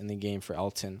late in the game for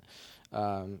Elton.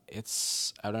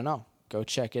 It's, I don't know, go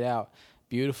check it out.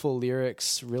 Beautiful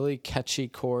lyrics, really catchy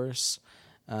chorus,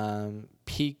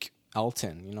 peak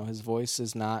Elton. His voice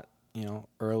is not,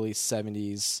 early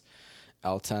 70s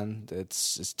Elton.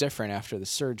 It's different after the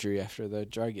surgery, after the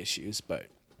drug issues, but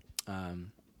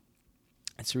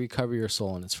it's Recover Your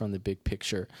Soul, and it's from the Big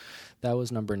Picture. That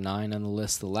was number 9 on the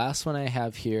list. The last one I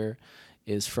have here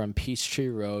is from Peachtree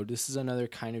Road. This is another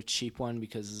kind of cheap one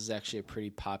because this is actually a pretty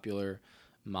popular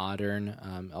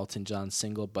modern Elton John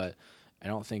single, but I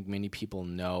don't think many people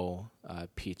know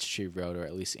Peachtree Road, or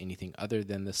at least anything other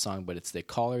than this song, but it's They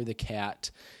Call Her the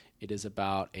Cat. It is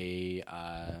about it's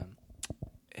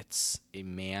a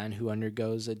man who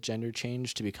undergoes a gender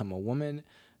change to become a woman.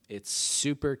 It's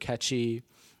super catchy.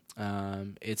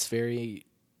 It's very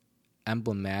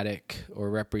emblematic or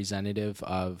representative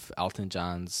of Elton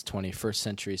John's 21st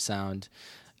century sound.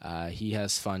 He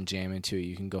has fun jamming to it.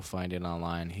 You can go find it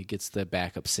online. He gets the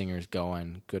backup singers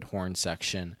going. Good horn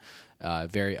section.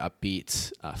 Very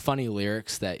upbeat. Funny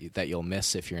lyrics that you'll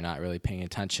miss if you're not really paying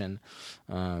attention.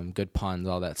 Good puns,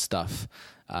 all that stuff.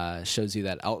 Shows you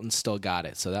that Elton still got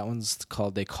it. So that one's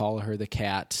called They Call Her the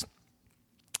Cat.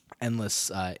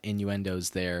 Endless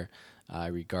innuendos there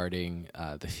regarding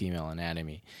the female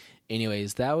anatomy.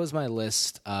 Anyways, that was my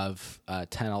list of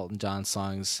 10 Elton John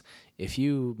songs. If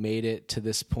you made it to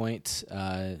this point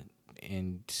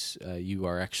and you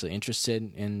are actually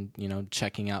interested in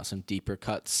checking out some deeper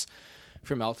cuts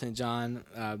from Elton John,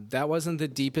 that wasn't the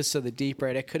deepest of the deep,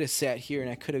 right? I could have sat here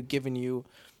and I could have given you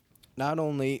not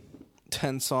only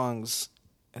 10 songs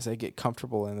as I get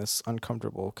comfortable in this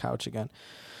uncomfortable couch again.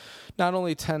 Not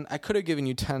only 10, I could have given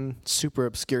you 10 super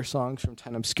obscure songs from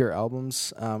 10 obscure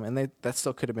albums, and that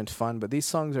still could have been fun. But these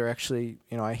songs are actually,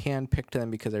 I handpicked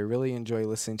them because I really enjoy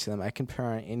listening to them. I can pair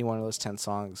on any one of those 10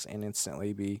 songs and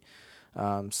instantly be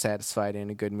satisfied, in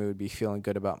a good mood, be feeling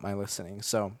good about my listening.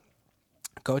 So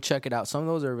go check it out. Some of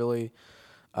those are really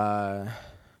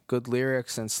good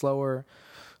lyrics and slower,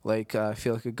 like I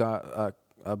feel like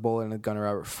a Bullet in a Gun of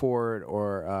Robert Ford,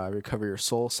 or Recover Your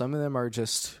Soul. Some of them are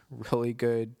just really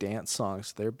good dance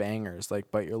songs. They're bangers, like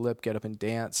Bite Your Lip, Get Up and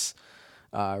Dance,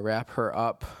 Wrap Her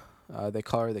Up, They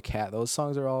Call Her the Cat. Those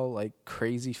songs are all like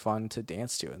crazy fun to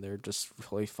dance to, and they're just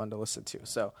really fun to listen to.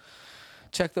 So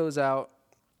check those out.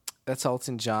 That's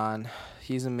Elton John.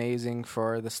 He's amazing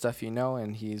for the stuff you know,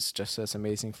 and he's just as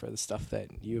amazing for the stuff that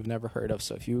you've never heard of.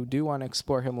 So if you do want to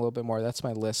explore him a little bit more, that's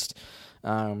my list.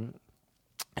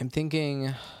 I'm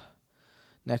thinking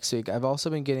next week. I've also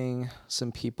been getting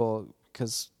some people,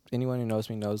 because anyone who knows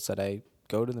me knows that I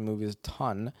go to the movies a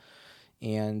ton,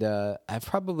 and I've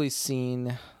probably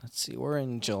seen, we're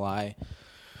in July.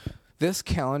 This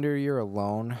calendar year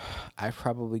alone, I've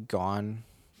probably gone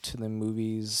to the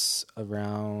movies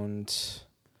around,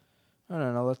 I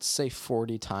don't know, let's say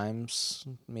 40 times,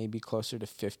 maybe closer to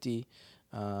 50.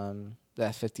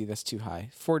 That 50, that's too high.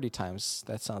 40 times,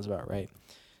 that sounds about right.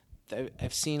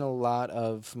 I've seen a lot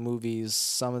of movies,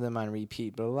 some of them on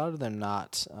repeat, but a lot of them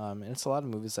not. And it's a lot of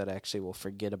movies that I actually will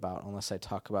forget about unless I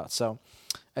talk about. So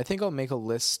I think I'll make a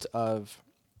list of,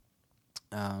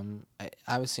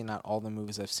 obviously not all the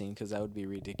movies I've seen because that would be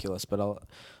ridiculous, but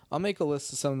I'll make a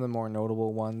list of some of the more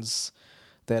notable ones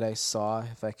that I saw,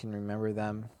 if I can remember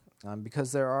them.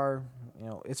 Because there are,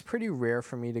 it's pretty rare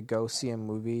for me to go see a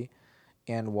movie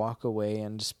and walk away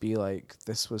and just be like,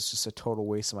 this was just a total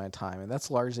waste of my time. And that's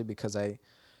largely because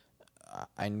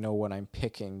I know what I'm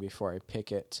picking before I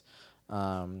pick it.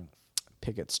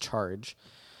 Pickett's Charge.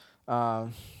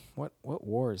 What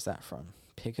war is that from?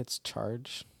 Pickett's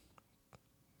Charge?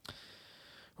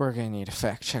 We're going to need a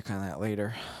fact check on that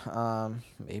later.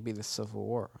 Maybe the Civil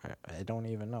War. I don't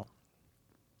even know.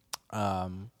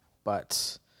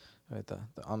 But the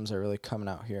ums are really coming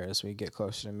out here as we get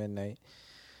closer to midnight.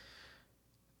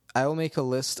 I will make a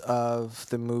list of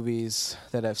the movies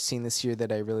that I've seen this year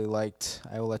that I really liked.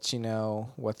 I will let you know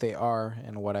what they are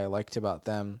and what I liked about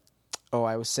them. Oh,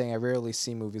 I was saying I rarely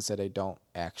see movies that I don't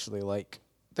actually like.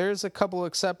 There's a couple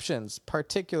exceptions,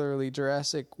 particularly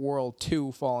Jurassic World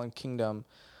 2 Fallen Kingdom,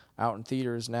 out in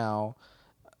theaters now.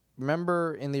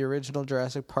 Remember in the original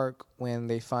Jurassic Park when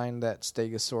they find that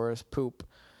Stegosaurus poop?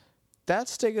 That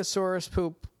Stegosaurus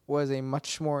poop was a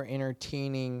much more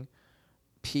entertaining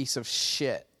piece of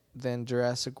shit than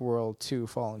Jurassic World 2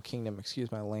 Fallen Kingdom. Excuse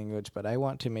my language, but I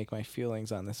want to make my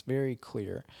feelings on this very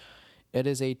clear. It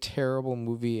is a terrible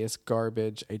movie. It's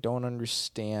garbage. I don't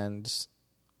understand.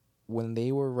 When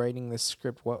they were writing the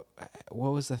script, what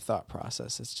was the thought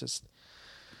process? It's just,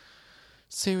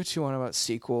 say what you want about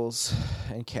sequels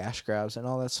and cash grabs and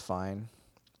all, that's fine.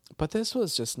 But this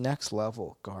was just next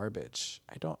level garbage.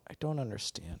 I don't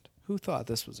understand. Who thought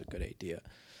this was a good idea?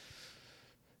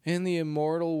 In the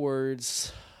immortal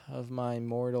words of my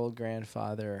mortal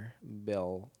grandfather,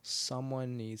 Bill,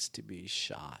 someone needs to be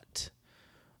shot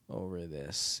over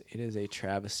this. It is a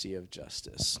travesty of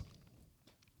justice.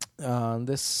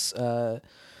 That's all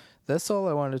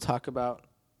I wanted to talk about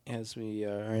as we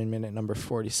are in minute number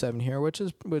 47 here, which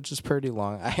is pretty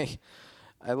long.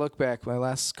 I look back, my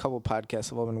last couple podcasts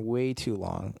have all been way too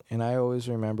long, and I always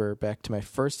remember back to my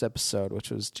first episode, which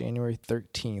was January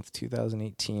 13th,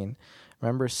 2018. I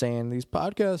remember saying these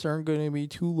podcasts aren't going to be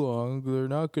too long. They're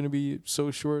not going to be so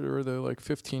short, or they're like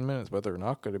 15 minutes, but they're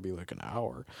not going to be like an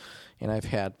hour. And I've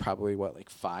had probably,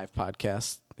 5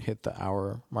 podcasts hit the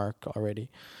hour mark already.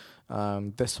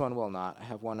 This one will not. I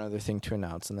have one other thing to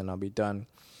announce, and then I'll be done.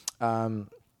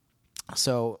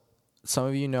 So some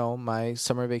of you know my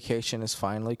summer vacation is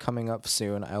finally coming up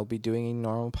soon. I'll be doing a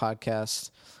normal podcast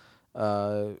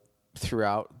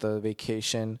throughout the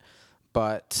vacation,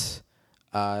 but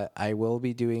I will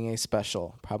be doing a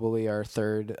special, probably our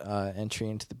third entry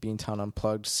into the Beantown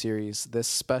Unplugged series. This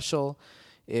special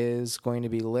is going to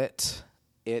be lit.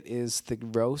 It is the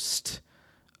roast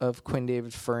of Quinn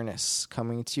David Furness,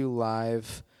 coming to you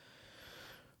live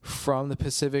from the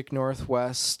Pacific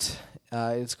Northwest.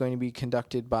 It's going to be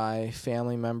conducted by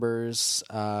family members.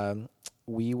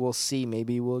 We will see.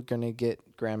 Maybe we're going to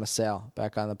get Grandma Sal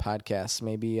back on the podcast.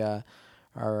 Maybe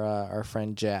our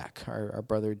friend Jack, our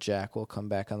brother Jack, will come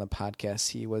back on the podcast.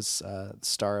 He was the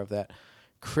star of that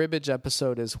cribbage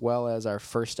episode, as well as our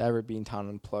first ever Beantown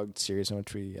Unplugged series, in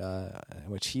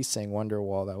which he sang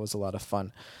Wonderwall. That was a lot of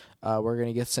fun. We're going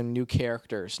to get some new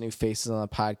characters, new faces on the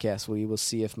podcast. We will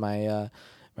see if my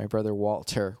brother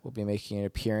Walter will be making an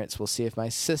appearance. We'll see if my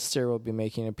sister will be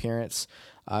making an appearance.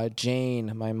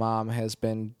 Jane, my mom, has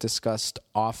been discussed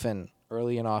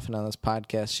early and often on this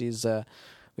podcast.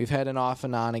 We've had an off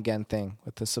and on again thing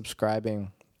with the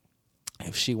subscribing.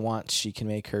 If she wants, she can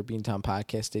make her Beantown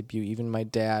podcast debut. Even my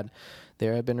dad.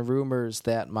 There have been rumors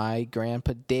that my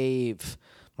grandpa Dave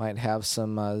might have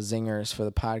some zingers for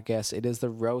the podcast. It is the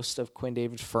roast of Quinn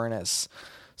David Furness.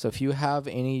 So if you have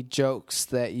any jokes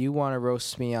that you want to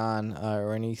roast me on,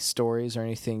 or any stories or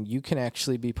anything, you can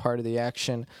actually be part of the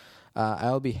action.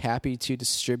 I'll be happy to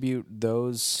distribute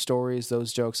those stories,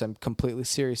 those jokes. I'm completely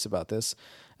serious about this.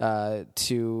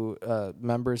 To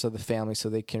members of the family so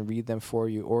they can read them for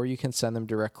you, or you can send them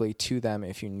directly to them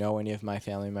if you know any of my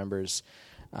family members,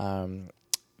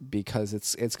 because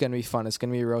it's going to be fun. It's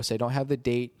going to be a roast. I don't have the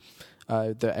date.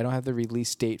 I don't have the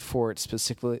release date for it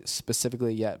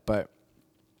specifically yet, but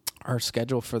our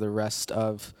schedule for the rest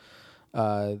of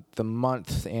the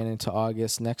month and into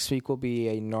August. Next week will be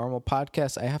a normal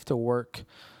podcast. I have to work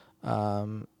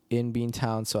in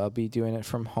Beantown, so I'll be doing it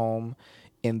from home.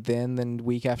 And then the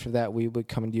week after that, we would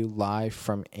come to you live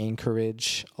from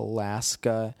Anchorage,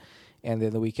 Alaska. And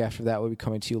then the week after that, we'll be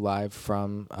coming to you live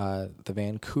from the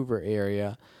Vancouver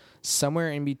area.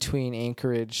 Somewhere in between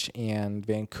Anchorage and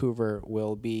Vancouver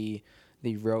will be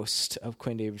the roast of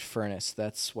Quinn David Furness.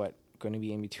 That's what going to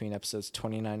be in between episodes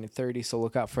 29 and 30. So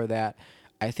look out for that.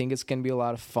 I think it's going to be a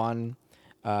lot of fun.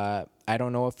 I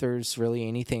don't know if there's really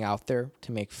anything out there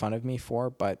to make fun of me for,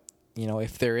 but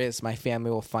if there is, my family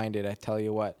will find it. I tell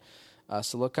you what.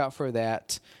 So look out for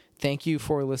that. Thank you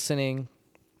for listening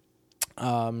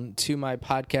to my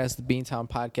podcast, the Beantown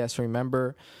Podcast.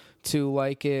 Remember to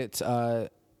like it.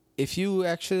 if you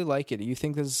actually like it, you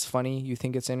think this is funny, you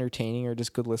think it's entertaining or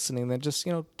just good listening, then just,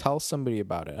 tell somebody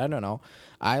about it. I don't know.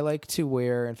 I like to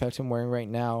wear, in fact, I'm wearing right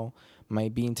now my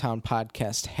Beantown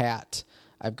Podcast hat.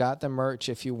 I've got the merch.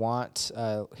 If you want,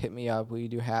 hit me up. We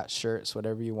do hats, shirts,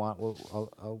 whatever you want.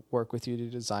 I'll work with you to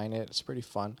design it. It's pretty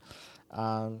fun.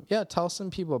 Tell some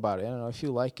people about it. I don't know if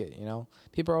you like it,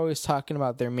 People are always talking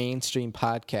about their mainstream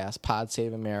podcasts, Pod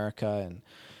Save America and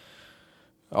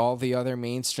all the other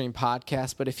mainstream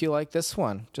podcasts. But if you like this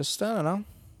one, just, I don't know,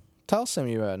 tell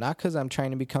somebody about it. Not because I'm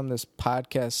trying to become this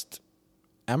podcast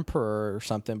emperor or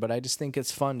something, but I just think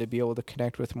it's fun to be able to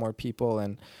connect with more people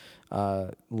and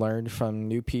learn from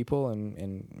new people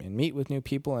and meet with new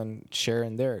people and share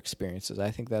in their experiences.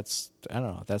 I think that's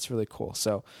really cool.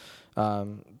 So,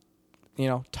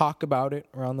 talk about it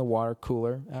around the water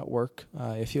cooler at work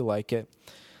if you like it.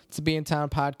 It's the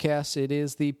Beantown Podcast. It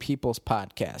is the People's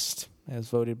Podcast, as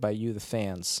voted by you, the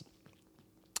fans.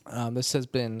 This has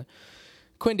been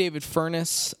Quinn David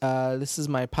Furness. This is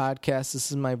my podcast.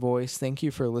 This is my voice. Thank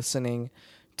you for listening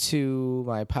to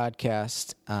my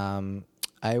podcast.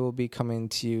 I will be coming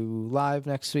to you live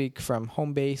next week from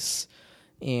home base.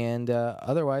 And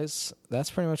otherwise,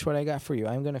 that's pretty much what I got for you.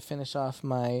 I'm going to finish off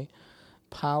my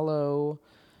Palo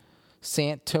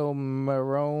Santo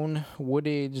Marron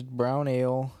wood-aged brown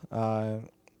ale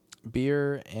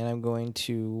beer, and I'm going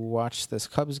to watch this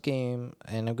Cubs game,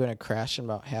 and I'm going to crash in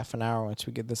about half an hour once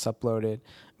we get this uploaded.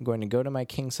 I'm going to go to my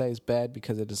king-size bed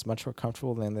because it is much more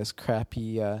comfortable than this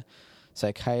crappy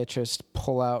psychiatrist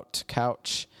pull-out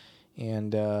couch,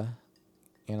 and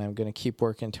I'm going to keep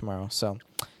working tomorrow. So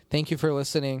thank you for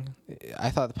listening.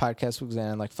 I thought the podcast was going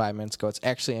to end like 5 minutes ago. It's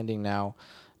actually ending now.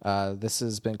 This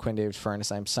has been Quinn David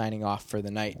Furness. I'm signing off for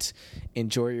the night.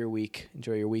 Enjoy your week.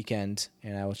 Enjoy your weekend.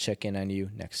 And I will check in on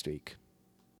you next week.